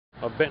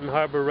of Benton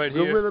Harbor right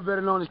here. Gorilla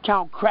better known as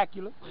Count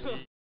Crackula.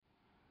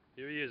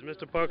 Here he is,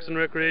 Mr. Parks and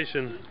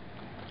Recreation.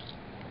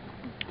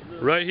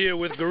 Right here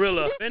with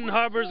Gorilla. Benton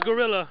Harbor's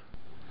Gorilla.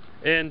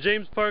 And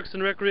James Parks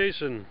and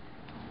Recreation.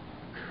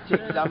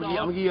 I'm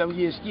gonna give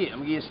you a skit.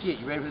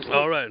 You ready for the skit?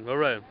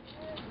 Alright.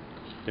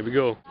 Here we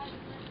go.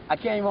 I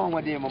came home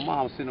one day and my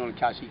mom was sitting on the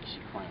couch, she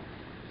crying.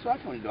 So I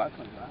come to the door, I was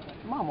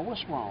like, Mama,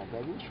 what's wrong,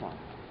 baby? What's wrong?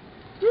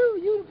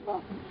 You the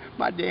fuck.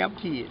 My damn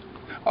kids.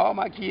 All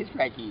my kids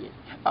crackheads.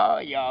 Oh,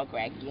 y'all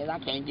crackheads. I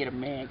can't get a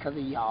man because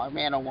of y'all.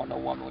 Man, I don't want no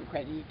woman with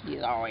crackhead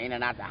kids all in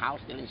and out the house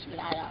stealing shit.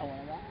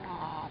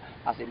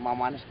 I said,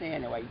 Mama, I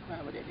understand that why you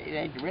crying, but it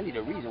ain't really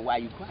the reason why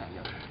you crying.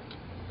 Yo.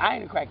 I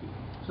ain't a crackhead.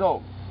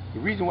 So, the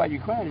reason why you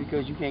crying is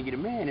because you can't get a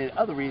man, and the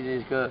other reason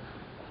is because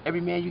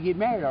every man you get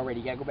married already,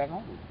 you gotta go back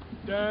home.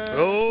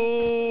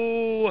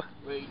 Oh!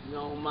 Waiting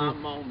on my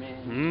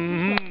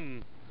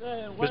moment.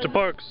 Mr.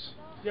 Parks.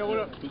 Yeah, what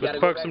up? Mr.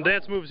 Parks, some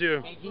dance moves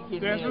here.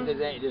 Dance moves?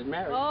 Just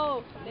married.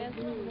 Oh, dance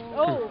moves.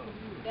 Oh,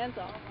 dance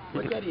off.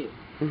 What that is?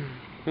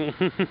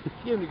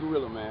 Give me the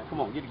gorilla, man. Come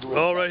on, get the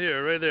gorilla. Oh, right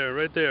here,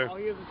 right there. Oh,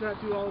 he has a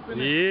tattoo all up in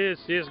there?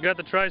 Yes, got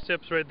the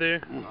triceps right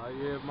there. Oh,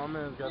 yeah, my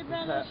man's got the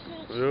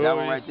tattoo. That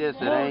one right there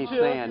said I ain't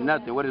saying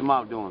nothing. What is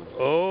mouth doing?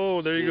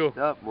 Oh, there you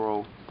go. Up,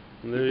 bro.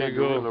 There that you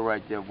go. Gorilla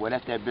right there, boy.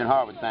 That's that Benton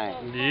Harbor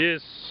thing.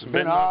 Yes.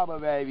 Benton Harbor,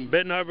 baby.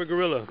 Benton Harbor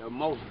Gorilla. The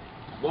most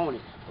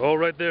wanted. Oh,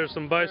 right there,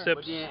 some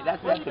biceps. Yeah,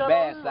 that's the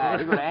bad side.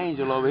 Here's an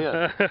angel over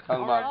here.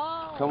 Talking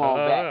about, come on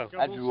back.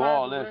 I drew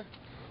all this.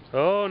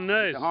 Oh,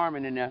 nice. The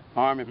Harmon in there.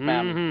 Harmon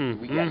family.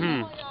 We got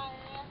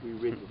we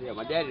rich as hell.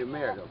 My daddy's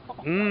American.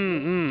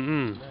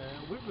 Man,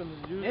 we've been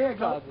using There it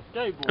goes.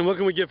 And what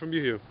can we get from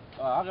you here?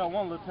 I got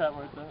one little tap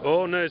right there.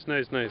 Oh, nice.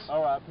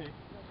 R.I.P.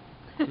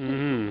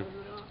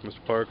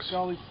 Mr. Parks.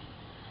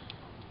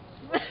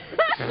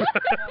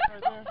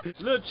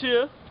 Little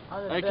Chill,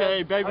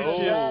 A.K.A. Baby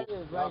Chill.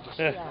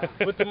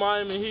 With the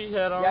Miami Heat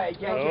hat on.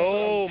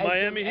 Oh,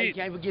 Miami Heat.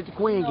 Can't forget the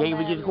Queen.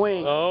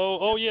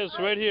 Oh, yes,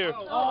 right here.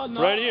 Oh,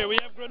 no. Right here, we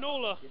have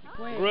granola.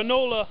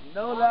 Granola.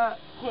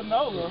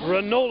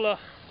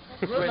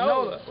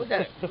 What's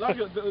that? Like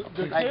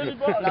the candy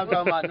bar? I'm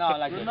talking about, no,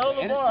 like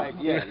granola bar?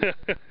 Yeah.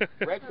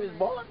 Breakfast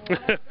bar?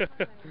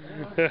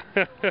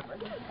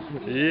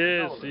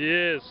 Yes.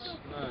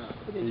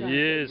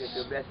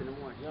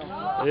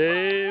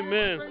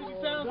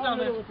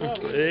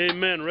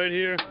 Amen. Right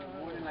here.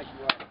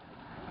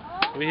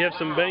 We have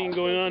some banging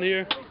going on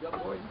here.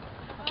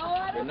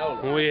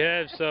 We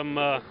have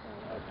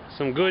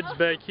some goods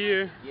back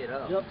here. Yep,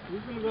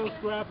 we're gonna go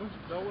scrapping.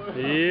 Don't worry.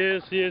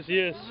 Yes. We're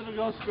gonna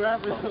go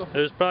scrapping.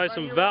 There's probably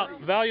some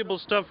valuable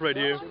stuff right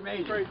here. Yeah,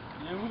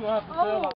 we're gonna have to sell